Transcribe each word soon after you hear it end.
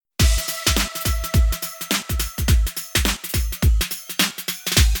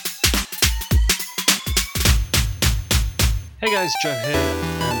guys, Joe here,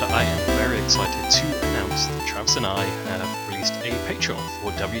 and I am very excited to announce that Travis and I have released a Patreon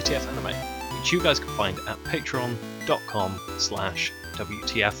for WTF Anime, which you guys can find at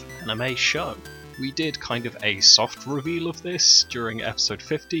patreon.com/WTF Anime Show. We did kind of a soft reveal of this during episode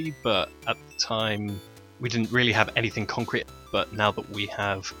 50, but at the time we didn't really have anything concrete. But now that we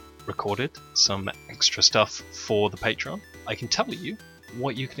have recorded some extra stuff for the Patreon, I can tell you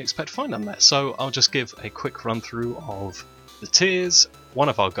what you can expect to find on there. So I'll just give a quick run through of the tiers, one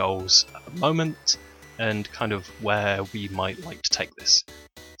of our goals at the moment, and kind of where we might like to take this.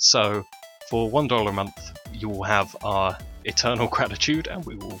 So for $1 a month, you will have our eternal gratitude, and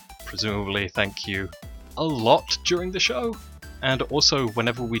we will presumably thank you a lot during the show. And also,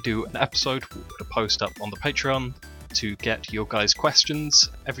 whenever we do an episode, we'll put a post up on the Patreon to get your guys'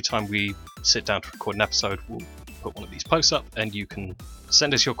 questions. Every time we sit down to record an episode, we'll put one of these posts up, and you can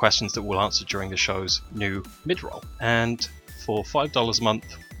send us your questions that we'll answer during the show's new mid-roll. And for $5 a month,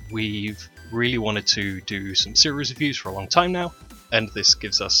 we've really wanted to do some series reviews for a long time now, and this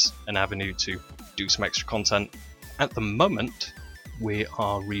gives us an avenue to do some extra content. At the moment, we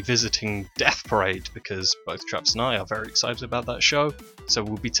are revisiting Death Parade because both Travis and I are very excited about that show, so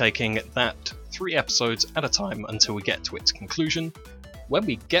we'll be taking that 3 episodes at a time until we get to its conclusion. When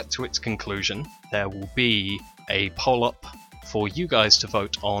we get to its conclusion, there will be a poll up for you guys to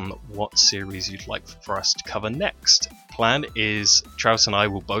vote on what series you'd like for us to cover next. Plan is Travis and I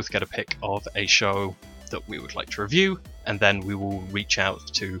will both get a pick of a show that we would like to review, and then we will reach out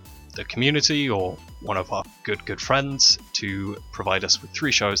to the community or one of our good friends to provide us with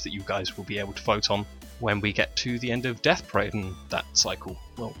 3 shows that you guys will be able to vote on when we get to the end of Death Parade, and that cycle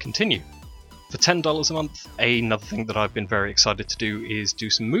will continue. For $10 a month, another thing that I've been very excited to do is do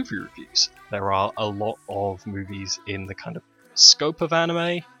some movie reviews. There are a lot of movies in the kind of scope of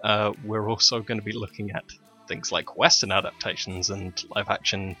anime. We're also going to be looking at things like Western adaptations and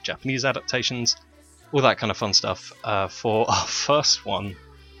live-action Japanese adaptations, all that kind of fun stuff. For our first one,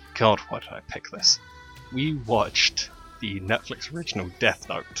 God, why did I pick this? We watched the Netflix original Death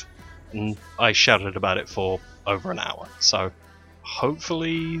Note, and I shouted about it for over an hour, so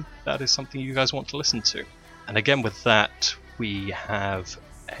hopefully that is something you guys want to listen to. And again, with that, we have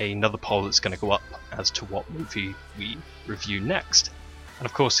another poll that's going to go up as to what movie we review next. And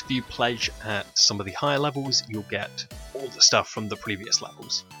of course, if you pledge at some of the higher levels, you'll get all the stuff from the previous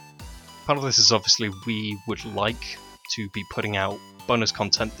levels. Part of this is obviously we would like to be putting out bonus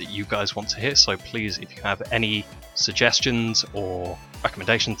content that you guys want to hear, so please, if you have any suggestions or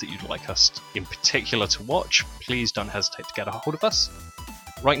recommendations that you'd like us in particular to watch, please don't hesitate to get a hold of us.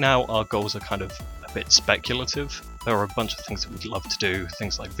 Right now our goals are kind of a bit speculative. There are a bunch of things that we'd love to do,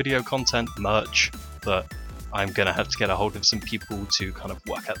 things like video content, merch, that I'm going to have to get a hold of some people to kind of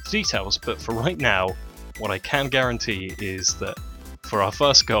work out the details. But for right now, what I can guarantee is that for our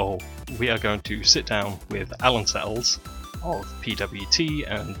first goal, we are going to sit down with Alan Settles of PWT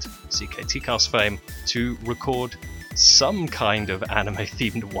and CKTcast fame to record some kind of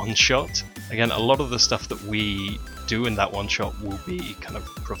anime-themed one-shot. Again, a lot of the stuff that we do in that one-shot will be kind of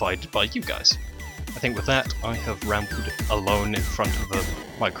provided by you guys. I think with that, I have rambled alone in front of a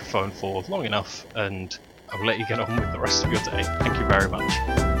microphone for long enough, and I will let you get on with the rest of your day. Thank you very much.